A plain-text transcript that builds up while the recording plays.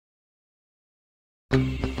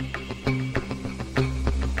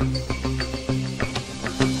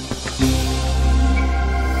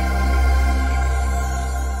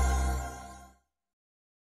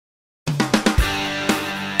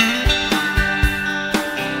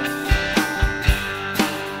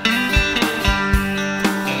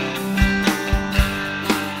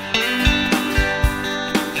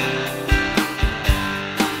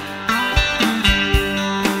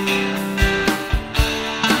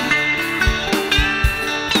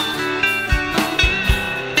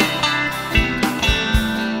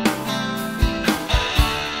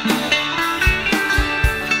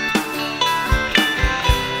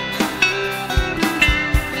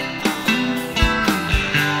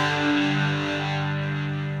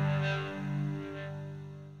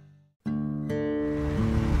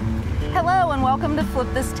welcome to Flip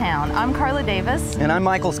This Town. I'm Carla Davis. And I'm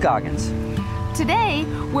Michael Scoggins. Today,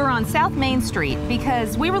 we're on South Main Street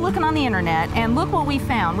because we were looking on the internet and look what we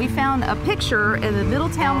found. We found a picture in the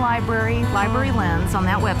Middletown Library Lens on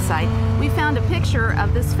that website. We found a picture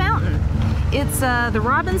of this fountain. It's the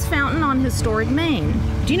Robbins Fountain on historic Main.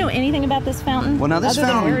 Do you know anything about this fountain? Well, now this other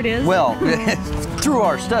fountain, than where it is? well, through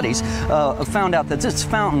our studies, found out that this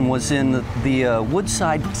fountain was in the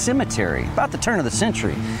Woodside Cemetery about the turn of the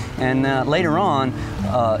century. And later on,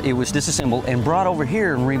 it was disassembled and brought over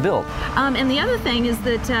here and rebuilt. And the other thing is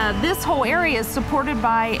that this whole area is supported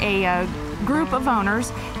by a group of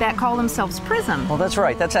owners that call themselves PRISM. Well, that's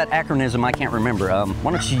right. That's that acronym I can't remember.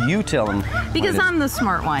 Why don't you tell them? Because I'm the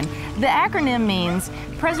smart one. The acronym means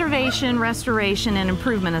Preservation, Restoration, and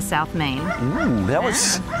Improvement of South Main. Ooh, that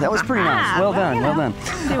was pretty nice. Well done, well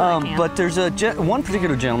done. But there's one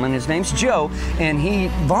particular gentleman. His name's Joe, and he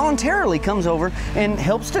voluntarily comes over and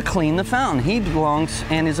helps to clean the fountain. He belongs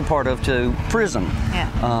and is a part of to PRISM.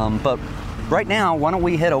 Yeah. But right now, why don't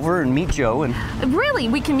we head over and meet Joe? And really,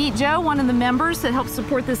 we can meet Joe, one of the members that helps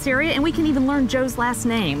support this area, and we can even learn Joe's last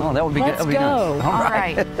name. Oh, that would be good. Let's go. Nice. All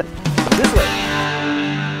right. This way.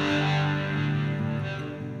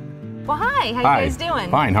 Well, hi. How you guys doing?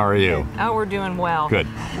 Fine. How are you? Oh, we're doing well. Good.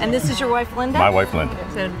 And this is your wife, Linda? My wife, Linda.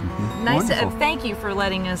 So nice. Wonderful. Thank you for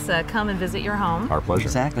letting us come and visit your home. Our pleasure.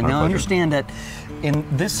 Exactly. Our Now, pleasure. understand that in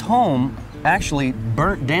this home actually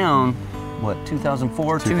burnt down, what,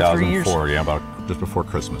 2004, 2 or 3 years? 2004, yeah, about just before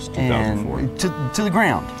Christmas, 2004. And to the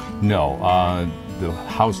ground. No, the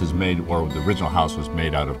house is made, or the original house was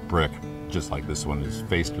made out of brick, just like this one is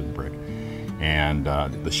faced with brick. And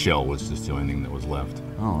the shell was just the only thing that was left.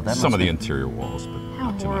 Oh, that Some must of the be- interior walls, but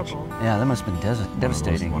How not too much. horrible. Yeah, that must have been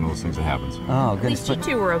devastating. One of those things that happens. Oh, At goodness. least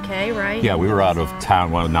you two were okay, right? Yeah, we were out of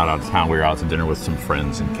town. Well, not out of town. We were out to dinner with some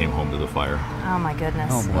friends and came home to the fire. Oh, my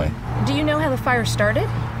goodness. Oh, boy. Do you know how the fire started?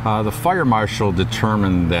 The fire marshal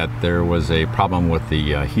determined that there was a problem with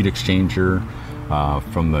the heat exchanger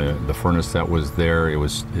from the furnace that was there. It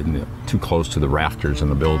was too close to the rafters in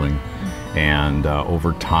the building, and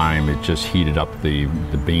over time it just heated up the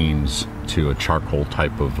beams to a charcoal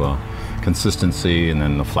type of consistency, and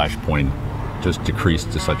then the flash point just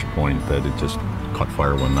decreased to such a point that it just caught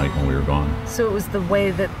fire one night when we were gone. So it was the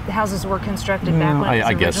way that houses were constructed back when it was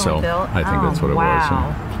I guess so. originally built? I think that's what it was.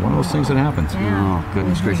 Yeah. It's one of those things that happens. Yeah. Oh,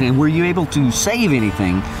 goodness gracious. And were you able to save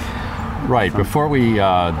anything? Right. Before we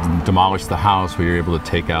demolished the house, we were able to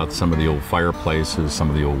take out some of the old fireplaces,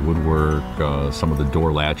 some of the old woodwork, some of the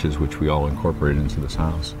door latches, which we all incorporated into this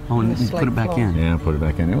house. Oh, and you put it back in. Yeah, put it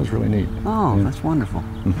back in. It was really neat. Oh, that's wonderful.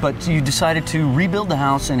 But you decided to rebuild the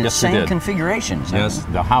house in its Yes, we same did. configurations. Yes,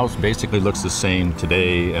 the house basically looks the same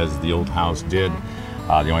today as the old house did.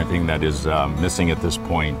 The only thing that is missing at this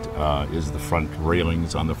point is the front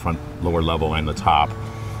railings on the front lower level and the top.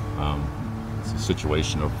 It's a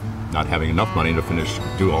situation of not having enough money to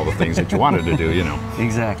do all the things that you wanted to do, you know.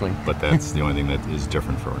 Exactly. But that's the only thing that is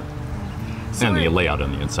different for it. And the layout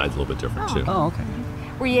on the inside is a little bit different too. Oh, okay.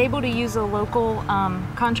 Were you able to use a local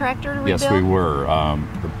contractor to rebuild? Yes, we were.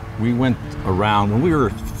 We went around, when we were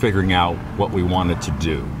figuring out what we wanted to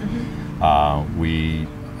do, we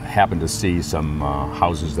happened to see some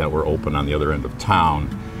houses that were open on the other end of town,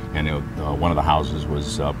 and one of the houses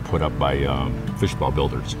was put up by fishbowl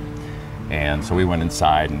builders. And so we went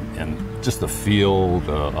inside, and just the feel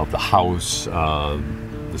of the house,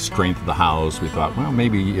 the strength of the house, we thought, well,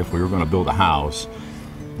 maybe if we were going to build a house,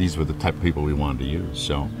 these were the type of people we wanted to use.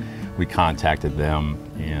 So we contacted them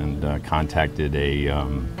and contacted a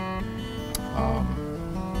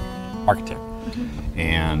architect,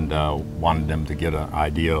 and wanted them to get an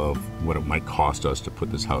idea of what it might cost us to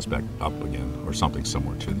put this house back up again, or something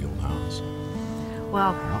similar to the old house.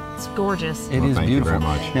 Well, it's gorgeous. It is thank beautiful. you very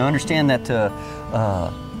much. Now, understand that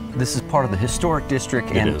this is part of the historic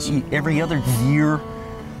district, and is. Every other year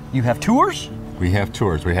you have tours? We have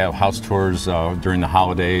tours. We have house tours during the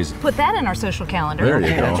holidays. Put that in our social calendar. There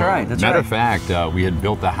you go. That's right. That's Matter right. of fact, we had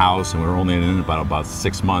built the house, and we were only in it about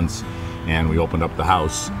 6 months, and we opened up the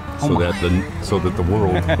house so that the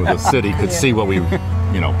world or the city could see what we,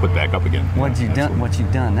 put back up again. What you've done.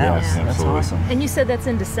 Yes, That's absolutely. awesome. And you said that's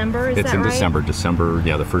in December, is that right? It's in December,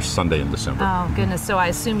 yeah, the first Sunday in December. Oh, goodness. So I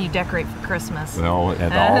assume you decorate for Christmas. Well,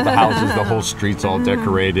 at all the houses, the whole street's all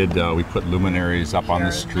decorated. We put luminaries up on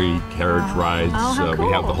the street, carriage rides. Oh, how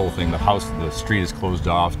We have cool. the whole thing. The street is closed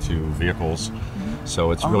off to vehicles.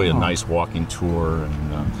 So it's really a nice walking tour,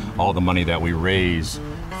 and all the money that we raise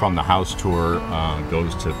from the house tour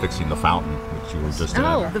goes to fixing the fountain, which you were just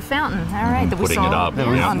the fountain. All right. That we putting it saw up.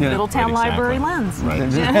 on Middletown Right, Library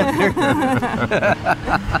exactly. Lens.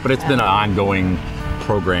 Right. But it's been an ongoing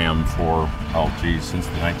program for, oh geez, since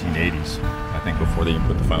the 1980s. I think before they even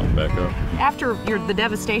put the fountain back up. After the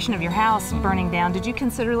devastation of your house burning down, did you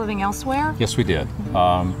consider living elsewhere? Yes, we did.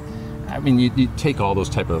 I mean, you take all those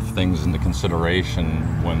type of things into consideration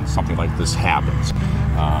when something like this happens.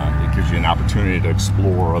 It gives you an opportunity to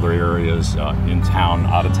explore other areas in town,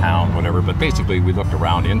 out of town, whatever. But basically, we looked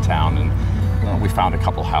around in town and we found a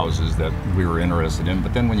couple houses that we were interested in.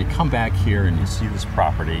 But then when you come back here and you see this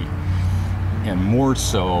property, and more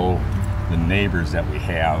so the neighbors that we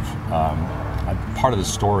have, part of the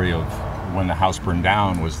story of when the house burned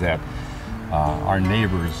down was that our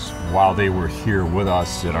neighbors, while they were here with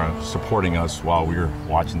us and are supporting us while we were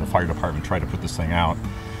watching the fire department try to put this thing out,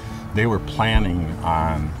 they were planning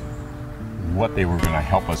on what they were going to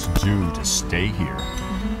help us do to stay here.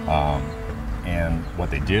 And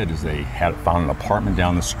what they did is they had found an apartment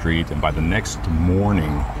down the street, and by the next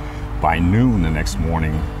morning, by noon the next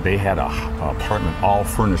morning, they had an apartment all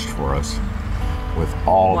furnished for us with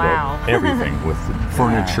all the everything, with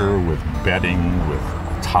furniture, with bedding, with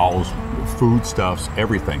towels, with foodstuffs,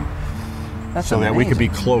 everything. That's so amazing. that we could be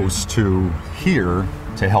close to here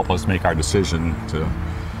to help us make our decision to.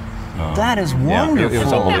 That is wonderful. It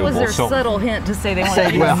was unbelievable. That was their subtle hint to say they wanted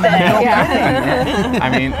you to well, stay.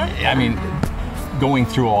 I mean, going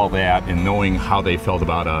through all that and knowing how they felt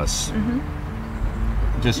about us.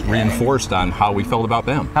 Just reinforced on how we felt about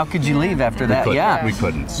them. How could you leave after that? We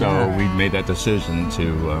couldn't. So we made that decision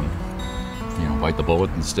to, bite the bullet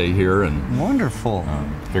and stay here and wonderful.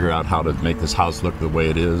 Figure out how to make this house look the way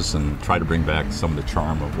it is and try to bring back some of the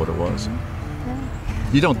charm of what it was.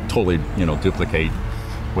 You don't totally, duplicate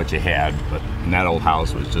what you had, but that old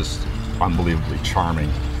house was just unbelievably charming.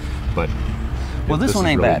 But well, this one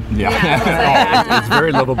ain't really bad. Yeah, it's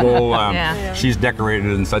very livable. She's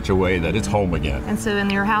decorated in such a way that it's home again. And so in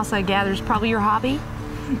your house, I gather, is probably your hobby?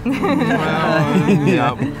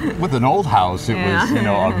 Well, with an old house, it was,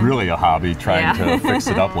 really a hobby trying to fix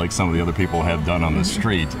it up like some of the other people have done on the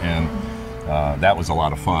street. And that was a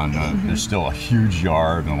lot of fun. There's still a huge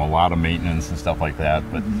yard and a lot of maintenance and stuff like that,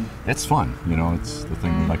 but it's fun. It's the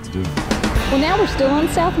thing we like to do. Well, now we're still on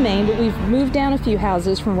South Main, but we've moved down a few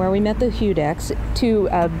houses from where we met the Hudecs to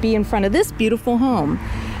be in front of this beautiful home.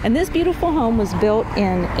 And this beautiful home was built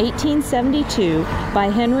in 1872 by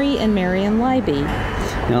Henry and Marion Libby.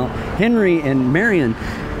 Now, Henry and Marion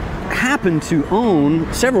happened to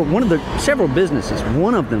own several businesses.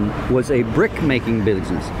 One of them was a brick making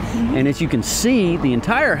business. And as you can see, the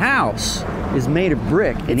entire house is made of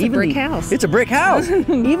brick. It's a brick house. It's a brick house.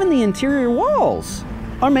 Even the interior walls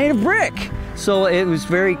are made of brick. So it was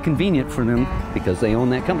very convenient for them because they own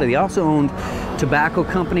that company. They also owned a tobacco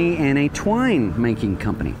company and a twine making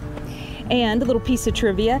company. And a little piece of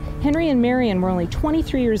trivia, Henry and Marion were only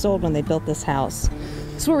 23 years old when they built this house.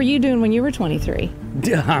 So what were you doing when you were 23?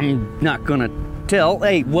 I'm not gonna tell.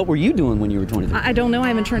 Hey, what were you doing when you were 23? I don't know, I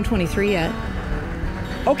haven't turned 23 yet.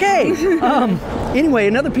 Okay, anyway,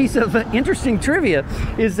 another piece of interesting trivia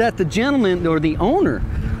is that the gentleman, or the owner,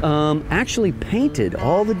 actually painted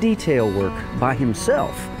all the detail work by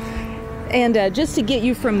himself. And just to get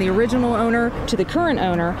you from the original owner to the current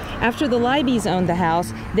owner, after the Libys owned the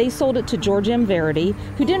house, they sold it to George M. Verity,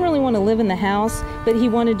 who didn't really want to live in the house, but he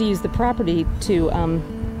wanted to use the property to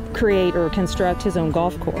create or construct his own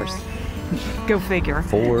golf course. Go figure.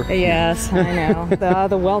 Yes, I know.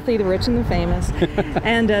 The wealthy, the rich, and the famous.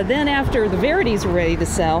 And then after the Verities were ready to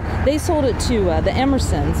sell, they sold it to the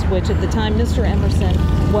Emersons, which at the time Mr. Emerson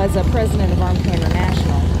was president of Armco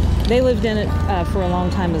International. They lived in it for a long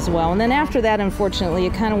time as well. And then after that, unfortunately,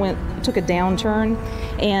 it kind of took a downturn,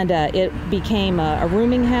 and it became a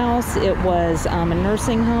rooming house. It was a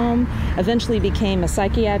nursing home, eventually became a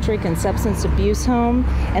psychiatric and substance abuse home,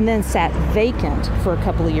 and then sat vacant for a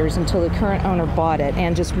couple of years until the current owner bought it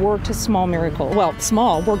and just worked a small miracle. Well,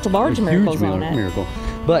 small, worked large miracles on it. Miracle.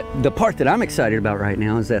 But the part that I'm excited about right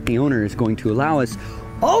now is that the owner is going to allow us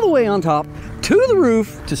all the way on top to the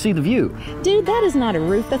roof to see the view. Dude, that is not a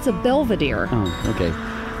roof, that's a belvedere. Oh, okay.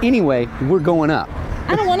 Anyway, we're going up.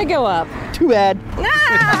 I don't want to go up. Too bad.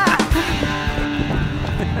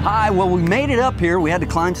 Hi, well, we made it up here. We had to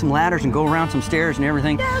climb some ladders and go around some stairs and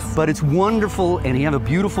everything. Yes. But it's wonderful, and you have a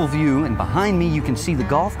beautiful view, and behind me you can see the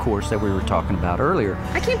golf course that we were talking about earlier.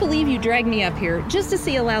 I can't believe you dragged me up here just to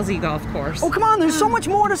see a lousy golf course. Oh, come on, there's so much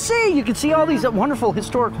more to see. You can see all these wonderful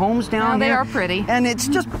historic homes down here. They are pretty. And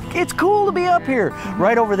it's cool to be up here.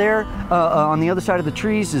 Right over there, on the other side of the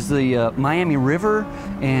trees is the Miami River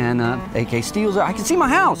and AK Steele's. I can see my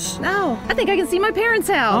house. No, I think I can see my parents'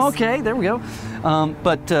 house. Okay, there we go.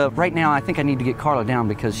 But right now, I think I need to get Carla down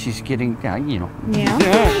because she's getting, you know.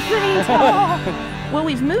 Yeah. Well,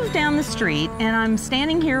 we've moved down the street, and I'm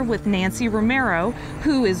standing here with Nancy Romero,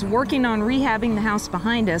 who is working on rehabbing the house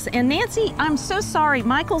behind us. And Nancy, I'm so sorry,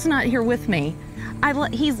 Michael's not here with me.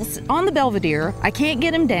 He's on the Belvedere. I can't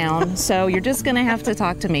get him down, so you're just going to have to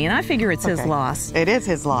talk to me. And I figure it's his loss. It is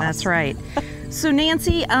his loss. That's right. So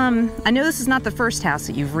Nancy, I know this is not the first house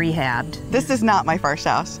that you've rehabbed. This is not my first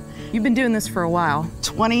house. You've been doing this for a while.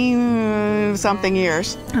 20-something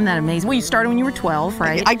years. Isn't that amazing? Well, you started when you were 12,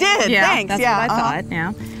 right? I did, yeah, thanks. That's yeah, what I thought,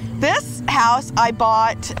 yeah. This house I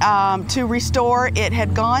bought to restore. It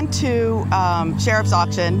had gone to sheriff's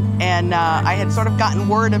auction, and I had sort of gotten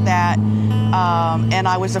word of that, and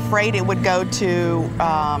I was afraid it would go to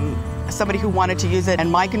somebody who wanted to use it, and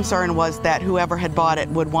my concern was that whoever had bought it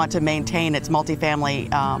would want to maintain its multifamily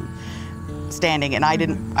standing, and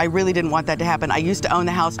I really didn't want that to happen. I used to own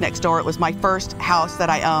the house next door. It was my first house that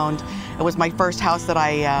I owned. It was my first house that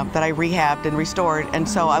I rehabbed and restored, and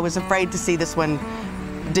so I was afraid to see this one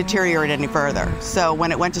deteriorate any further. So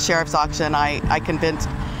when it went to sheriff's auction, I convinced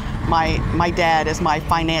my dad as my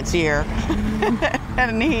financier,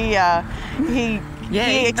 and he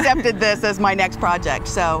accepted this as my next project.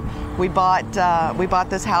 So we bought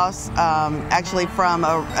this house actually from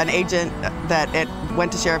an agent that it went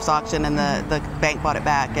to sheriff's auction, and the bank bought it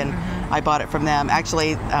back, and I bought it from them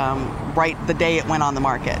actually right the day it went on the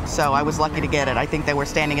market. So I was lucky to get it. I think they were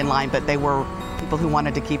standing in line, but they were people who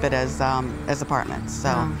wanted to keep it as apartments.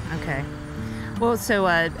 So okay. Well, so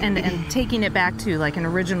and taking it back to like an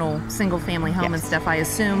original single-family home and stuff, I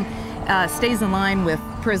assume stays in line with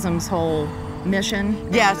PRISM's whole mission?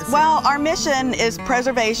 Yes, well, our mission is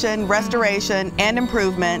preservation, restoration, and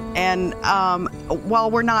improvement, and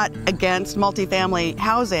while we're not against multifamily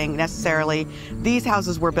housing necessarily, these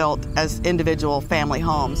houses were built as individual family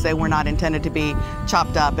homes. They were not intended to be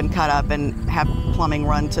chopped up and cut up and have plumbing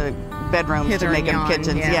run to bedrooms to make them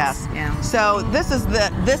kitchens. Yes. Yeah. So this is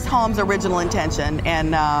this home's original intention,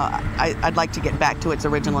 and I'd like to get back to its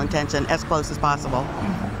original intention as close as possible.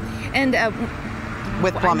 And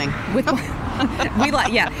with plumbing. I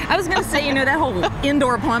was going to say, you know, that whole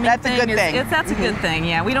indoor plumbing that's thing. A good thing. That's a good thing.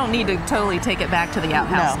 Yeah, we don't need to totally take it back to the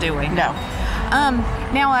outhouse, do we? No.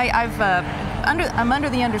 Now I'm under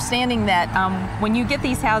the understanding that when you get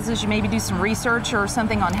these houses, you maybe do some research or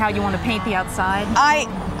something on how you want to paint the outside.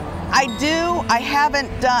 I do. I haven't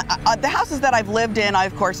done the houses that I've lived in. I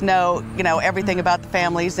of course know everything about the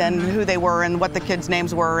families and who they were and what the kids'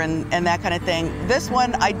 names were and that kind of thing. This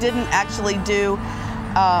one I didn't actually do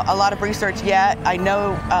a lot of research yet. I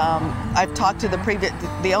know I've talked to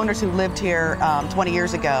the owners who lived here 20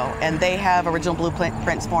 years ago, and they have original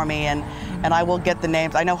blueprints for me, and I will get the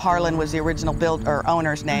names. I know Harlan was the original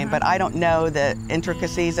owner's name, but I don't know the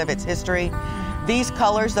intricacies of its history. These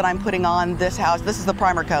colors that I'm putting on this house, this is the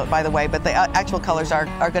primer coat, by the way, but the actual colors are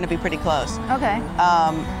going to be pretty close. Okay.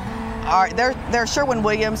 Their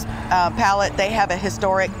Sherwin-Williams palette, they have a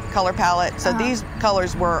historic color palette, so these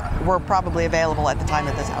colors were probably available at the time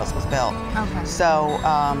that this house was built. Okay. So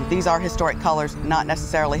these are historic colors, not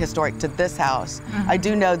necessarily historic to this house. I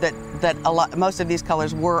do know that most of these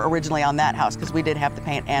colors were originally on that house because we did have the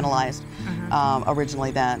paint analyzed originally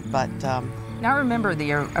then, but. Now I remember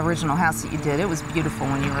the original house that you did. It was beautiful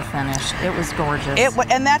when you were finished. It was gorgeous.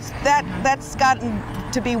 And that's gotten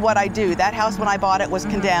to be what I do. That house when I bought it was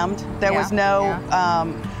condemned. There was no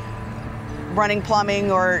running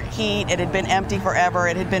plumbing or heat. It had been empty forever.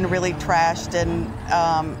 It had been really trashed, and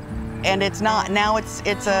it's not. Now it's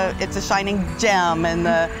a shining gem in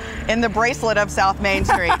the bracelet of South Main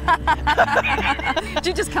Street. Did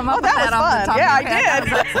you just come up with that off the top of your head?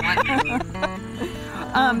 Yeah,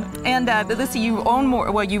 I did. Lisa, you own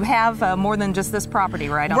more. Well, you have more than just this property,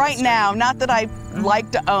 right? Right now, not that I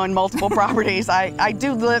like to own multiple properties. I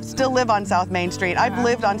do still live on South Main Street. I've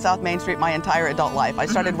lived on South Main Street my entire adult life. I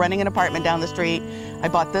started renting an apartment down the street. I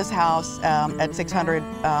bought this house at 600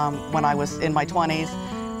 when I was in my 20s.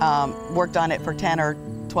 Worked on it for 10 or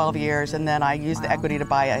 12 years, and then I used the equity to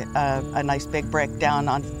buy a nice big brick down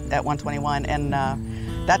at 121, and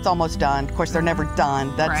that's almost done. Of course, they're never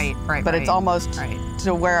done. But it's almost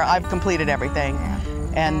to where I've completed everything. Yeah.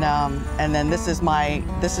 And then this is my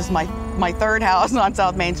third house on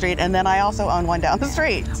South Main Street, and then I also own one down the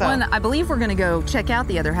street. So. Well, and I believe we're going to go check out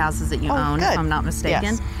the other houses that you own, good. if I'm not mistaken.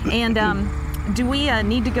 Yes. And do we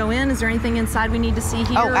need to go in? Is there anything inside we need to see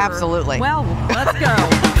here? Oh, absolutely. Well, let's go.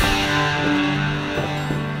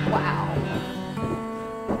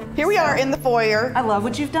 Here we are in the foyer. I love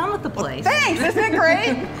what you've done with the place. Thanks, isn't it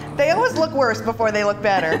great? They always look worse before they look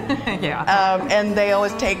better. Yeah. And they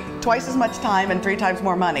always take twice as much time and 3 times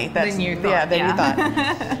more money. Than you thought. Yeah, than you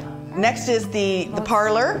thought. Next is the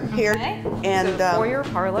parlor here, and so foyer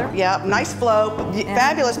parlor. Yeah, nice flow,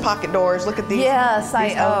 fabulous pocket doors. Look at these. Yes,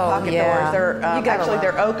 these oak pocket doors. They're actually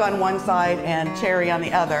they're oak on one side and cherry on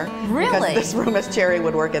the other. Really? Because this room has cherry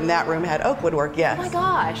woodwork and that room had oak woodwork. Yes. Oh my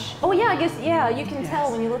gosh. Oh yeah, I guess you can tell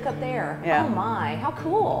when you look up there. Yeah. Oh my, how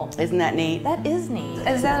cool. Isn't that neat? That is neat.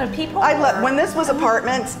 Is that a peephole? I love when this was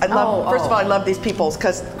apartments. I love. First of all, I love these peepholes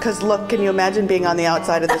because look, can you imagine being on the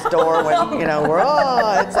outside of this door when you know we're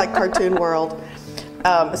it's like cartoon world.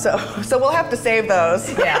 So we'll have to save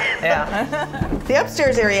those. Yeah. The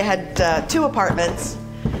upstairs area had 2 apartments,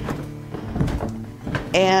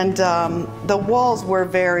 and the walls were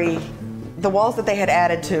the walls that they had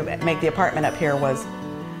added to make the apartment up here was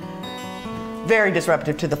very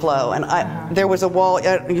disruptive to the flow. And there was a wall.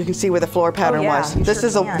 You can see where the floor pattern was. This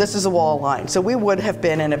is a wall line. So we would have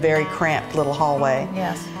been in a very cramped little hallway.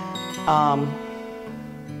 Yes.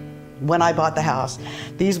 When I bought the house,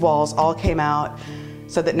 these walls all came out,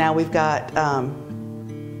 so that now we've got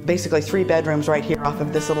basically 3 bedrooms right here off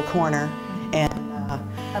of this little corner. And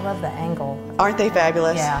I love the angle. Aren't they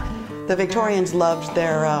fabulous? Yeah. The Victorians loved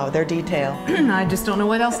their detail. I just don't know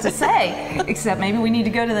what else to say, except maybe we need to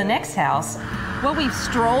go to the next house. Well, we've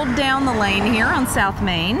strolled down the lane here on South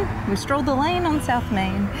Main. We strolled the lane on South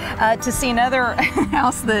Main to see another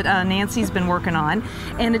house that Nancy's been working on.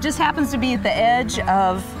 And it just happens to be at the edge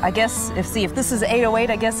of, I guess, if this is 808,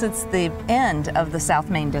 I guess it's the end of the South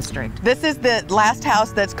Main district. This is the last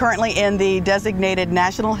house that's currently in the designated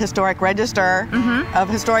National Historic Register of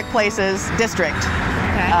Historic Places district.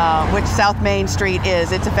 Okay. Which South Main Street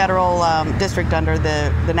is. It's a federal district under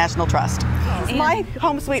the National Trust. It's my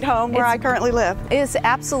home sweet home where I currently live. It's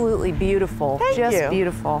absolutely beautiful. Thank you.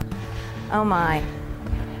 Beautiful. Oh my.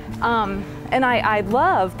 And I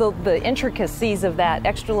love the intricacies of that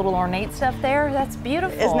extra little ornate stuff there. That's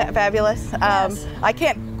beautiful. Isn't that fabulous? Yes.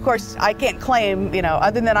 Of course, I can't claim,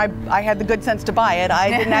 other than I had the good sense to buy it. I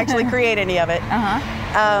didn't actually create any of it.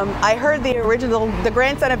 I heard the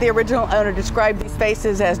grandson of the original owner describe these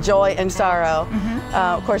faces as joy and sorrow.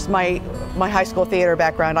 Of course, my high school theater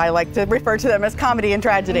background, I like to refer to them as comedy and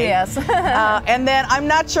tragedy. Yes. And then I'm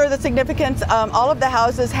not sure the significance. All of the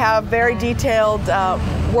houses have very detailed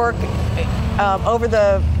work over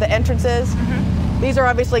the entrances. These are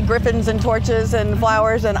obviously griffins and torches and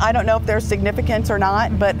flowers, and I don't know if there's significance or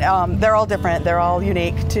not, but they're all different. They're all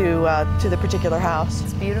unique to the particular house.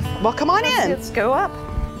 It's beautiful. Well, come on in. Let's go up.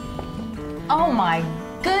 Oh my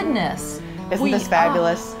goodness. Isn't this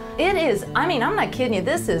fabulous? It is. I mean, I'm not kidding you.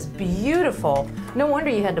 This is beautiful. No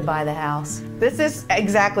wonder you had to buy the house. This is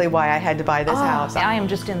exactly why I had to buy this house. I am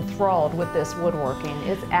just enthralled with this woodworking.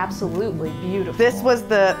 It's absolutely beautiful. This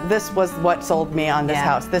was what sold me on this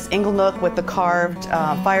house. This ingle nook with the carved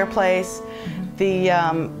fireplace. The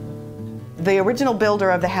original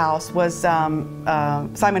builder of the house was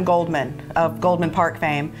Simon Goldman of Goldman Park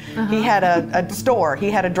fame. He had a store.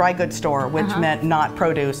 He had a dry goods store, which meant not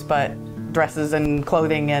produce, but dresses and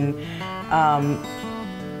clothing and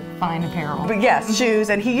fine apparel. But yes, shoes.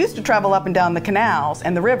 And he used to travel up and down the canals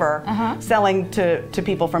and the river, selling to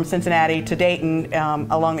people from Cincinnati to Dayton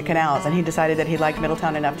along the canals. And he decided that he liked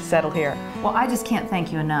Middletown enough to settle here. Well, I just can't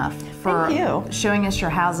thank you enough for showing us your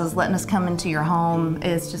houses, letting us come into your home.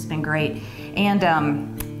 It's just been great. And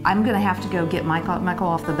I'm going to have to go get Michael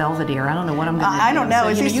off the Belvedere. I don't know what I'm going to do. I don't know.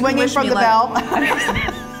 Is he swinging from the bell?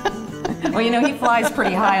 Well, he flies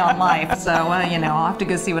pretty high on life, so, I'll have to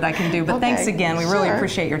go see what I can do. But thanks again. We really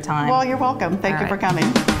appreciate your time. Well, you're welcome. Thank you for coming.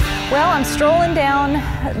 Well, I'm strolling down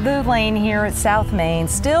the lane here at South Main,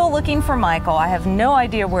 still looking for Michael. I have no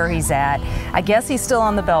idea where he's at. I guess he's still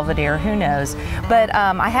on the Belvedere, who knows. But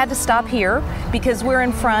I had to stop here because we're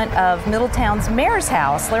in front of Middletown's mayor's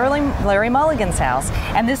house, Larry Mulligan's house.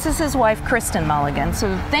 And this is his wife, Kristen Mulligan.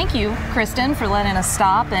 So thank you, Kristen, for letting us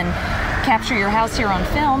stop and capture your house here on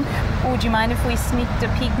film. Would you mind if we sneaked a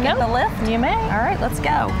peek at the lift? You may. All right, let's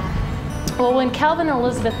go. Well, when Calvin and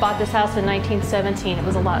Elizabeth bought this house in 1917, it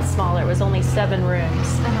was a lot smaller. It was only 7 rooms.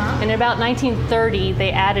 And in about 1930,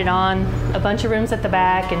 they added on a bunch of rooms at the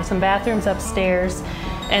back and some bathrooms upstairs.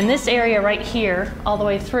 And this area right here, all the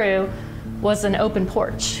way through, was an open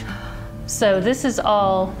porch. So this is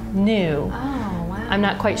all new. Oh, wow. I'm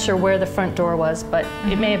not quite sure where the front door was, but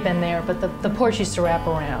it may have been there, but the porch used to wrap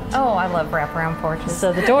around. Oh, I love wraparound porches.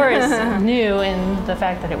 So the door is new in the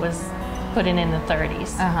fact that it was put in the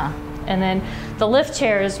 30s. And then the lift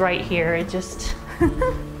chair is right here. It's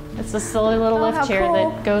a silly little lift chair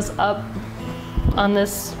that goes up on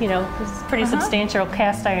this, this pretty substantial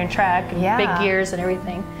cast iron track and big gears and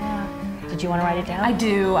everything. Did Did you want to write it down? I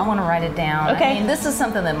do. I want to write it down. Okay. I mean, this is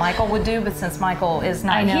something that Michael would do, but since Michael is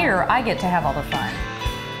not here, I get to have all the fun.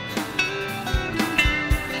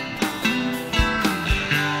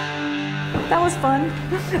 That was fun.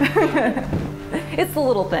 It's the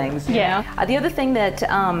little things. You know? Yeah. The other thing that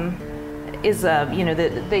is, you know,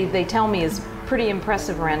 that they tell me is pretty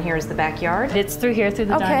impressive around here is the backyard. It's through here, through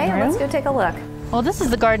the dining room. Okay, let's go take a look. Well, this is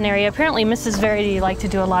the garden area. Apparently, Mrs. Verity liked to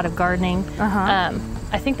do a lot of gardening.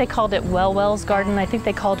 I think they called it Well's garden. I think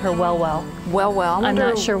they called her Well. Well. I'm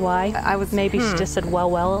not sure why. Maybe she just said Well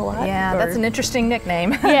a lot. Yeah, that's an interesting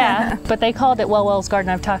nickname. Yeah, but they called it Well's garden.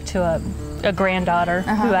 I've talked to a granddaughter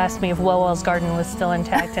who asked me if Well's garden was still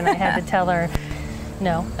intact, and I had to tell her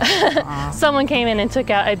no. Someone came in and took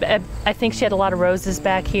out, I think she had a lot of roses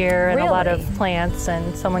back here and a lot of plants,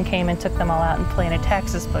 and someone came and took them all out and planted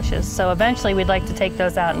taxus bushes. So eventually we'd like to take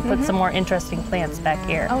those out and put some more interesting plants back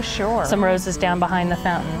here. Oh, sure. Some roses down behind the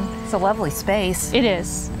fountain. It's a lovely space. It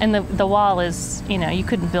is. And the wall is, you know, you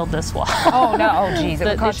couldn't build this wall. Oh, no. Oh, geez. It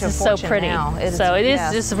would cost you a fortune so pretty. now. It is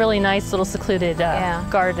just a really nice little secluded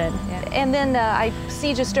garden. Yeah. And then I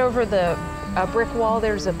see just over the brick wall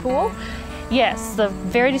there's a pool. Yes, the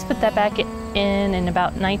Verities put that back in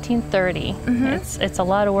about 1930. It's a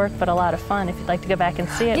lot of work, but a lot of fun. If you'd like to go back and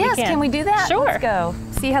see it, yes, we can. We do that? Sure. Let's go.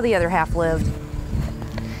 See how the other half lived.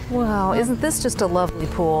 Wow, isn't this just a lovely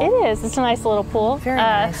pool? It is. It's a nice little pool. Very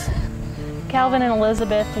nice. Calvin and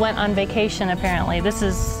Elizabeth went on vacation, apparently. This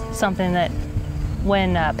is something that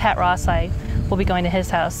when Pat Ross, we'll be going to his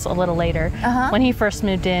house a little later. When he first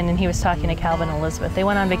moved in and he was talking to Calvin and Elizabeth, they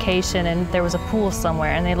went on vacation and there was a pool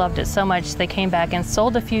somewhere and they loved it so much they came back and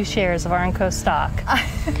sold a few shares of Arnco stock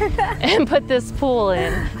and put this pool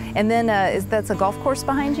in. And then that's a golf course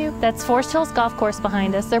behind you? That's Forest Hills Golf Course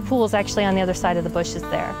behind us. Their pool is actually on the other side of the bushes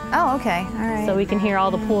there. Oh, okay. All right. So we can hear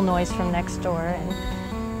all the pool noise from next door,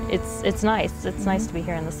 and it's nice. It's nice to be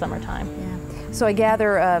here in the summertime. Yeah. So I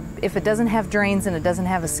gather if it doesn't have drains and it doesn't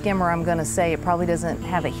have a skimmer, I'm going to say it probably doesn't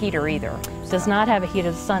have a heater either. Does not have a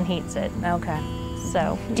heater. The sun heats it. Okay.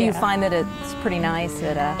 So do you find that it's pretty nice?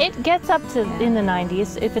 It gets up to in the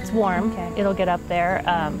 90s. If it's warm, it'll get up there.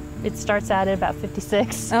 It starts out at about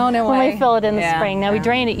 56 when we fill it in the spring. Now we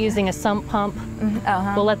drain it using a sump pump.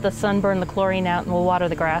 Mm-hmm. We'll let the sun burn the chlorine out and we'll water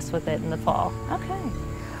the grass with it in the fall. Okay.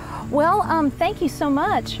 Well, thank you so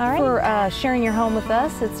much for sharing your home with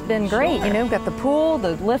us. It's been great. You know, we've got the pool,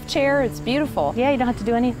 the lift chair. It's beautiful. Yeah, you don't have to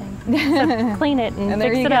do anything. Just clean it and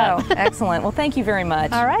there fix you it up. Excellent. Well, thank you very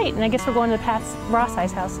much. All right, and I guess we're going to Pat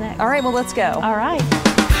Rossi's house next. All right, well, let's go. All right.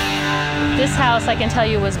 This house, I can tell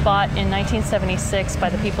you, was bought in 1976 by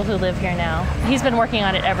the people who live here now. He's been working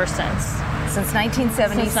on it ever since. Since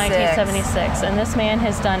 1976. Since 1976. And this man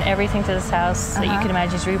has done everything to this house that you can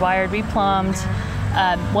imagine. He's rewired, replumbed.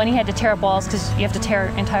 When he had to tear up walls, because you have to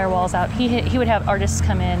tear entire walls out, he would have artists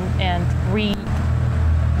come in and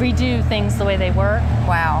redo things the way they were.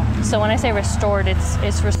 Wow. So when I say restored,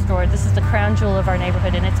 it's restored. This is the crown jewel of our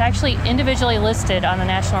neighborhood, and it's actually individually listed on the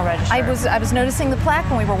National Register. I was noticing the plaque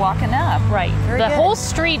when we were walking up. Right. The whole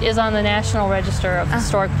street is on the National Register of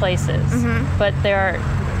Historic Places, but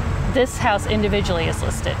this house individually is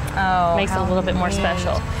listed. Oh, makes it a little bit more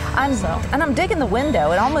special. And I'm digging the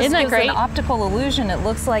window. It almost Isn't that gives great? an optical illusion. It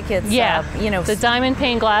looks like it's the diamond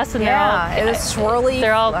pane glass, and it is swirly.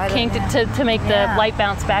 They're all kinked to make the light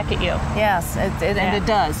bounce back at you. Yes, and it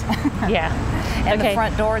does. Yeah. And the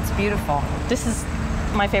front door, it's beautiful. This is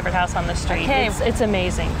my favorite house on the street. Okay. It's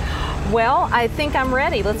amazing. Well, I think I'm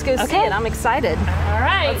ready. Let's go see it. I'm excited. All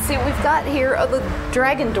right. Let's see what we've got here. Oh, the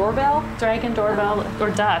dragon doorbell. Dragon doorbell,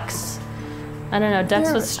 or ducks. I don't know,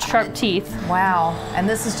 ducks with sharp teeth. Wow. And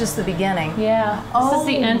this is just the beginning. Yeah. This is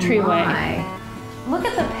the entryway. My. Look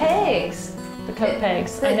at the pegs. The coat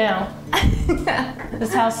pegs. I know.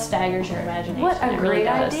 This house staggers your imagination. What a great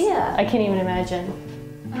idea. I can't even imagine.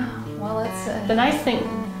 Well, it's the nice thing.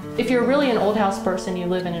 If you're really an old house person, you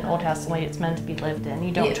live in an old house the way it's meant to be lived in.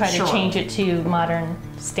 You don't try to change it to modern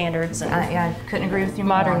standards and I couldn't agree with you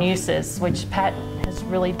more. Modern uses, which Pat has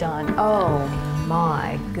really done. Oh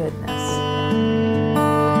my goodness.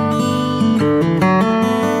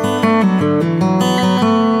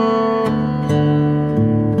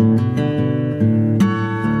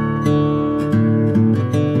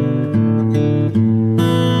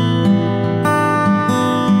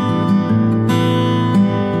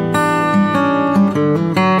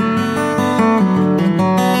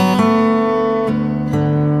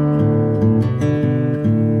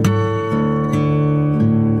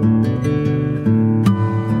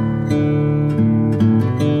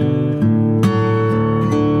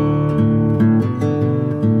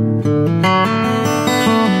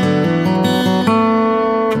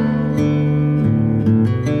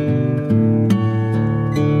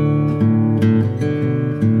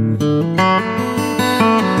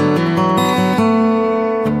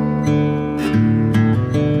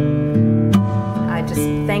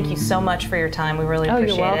 so much for your time. We really Oh,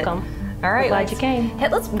 appreciate you're it. welcome. All right, Glad you came. Hey,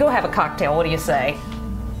 let's go have a cocktail. What do you say?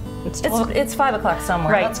 It's 5 o'clock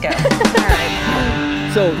somewhere. Right. Let's go. All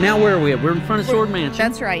right. So now where are we at? We're in front of Sword Mansion.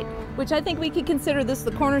 That's right. Which I think we could consider this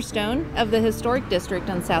the cornerstone of the historic district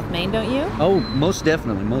on South Main, don't you? Oh, most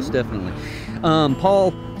definitely, most definitely.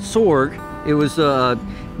 Paul Sorg, it was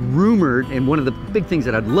rumored, and one of the big things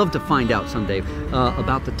that I'd love to find out someday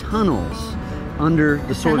about the tunnels under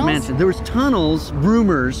the Sword Mansion. There was tunnels,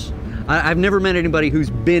 rumors. I've never met anybody who's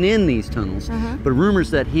been in these tunnels, but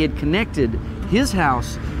rumors that he had connected his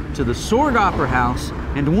house to the Sword Opera House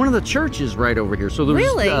and to one of the churches right over here. So there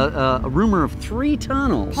was a rumor of 3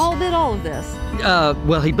 tunnels. Paul did all of this.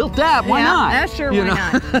 Well, he built that. Why not? Yeah, sure, why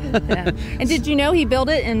not? Yeah. And did you know he built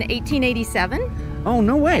it in 1887? Oh,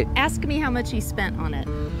 no way. Ask me how much he spent on it.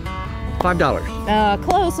 $5.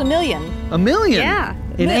 Close, $1 million. $1 million? Yeah.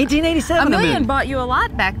 In 1887, $1 million bought you a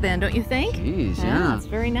lot back then, don't you think? Jeez, yeah. It's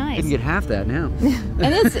very nice. You can get half that now.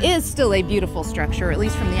 And this is still a beautiful structure, at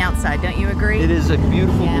least from the outside, don't you agree? It is a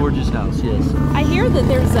beautiful, gorgeous house, yes. I hear that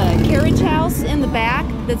there's a carriage house in the back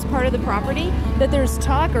that's part of the property, that there's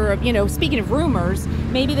talk, or, you know, speaking of rumors,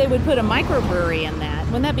 maybe they would put a microbrewery in that.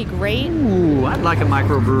 Wouldn't that be great? Ooh, I'd like a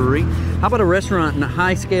microbrewery. How about a restaurant, and a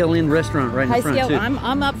high-scale in restaurant right in the front, too?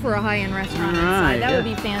 I'm up for a high-end restaurant Right, inside. That would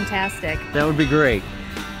be fantastic. That would be great.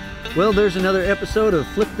 Well, there's another episode of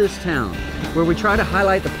Flip This Town, where we try to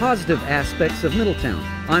highlight the positive aspects of Middletown.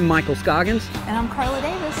 I'm Michael Scoggins. And I'm Carla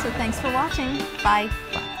Davis, so thanks for watching. Bye.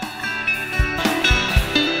 Bye.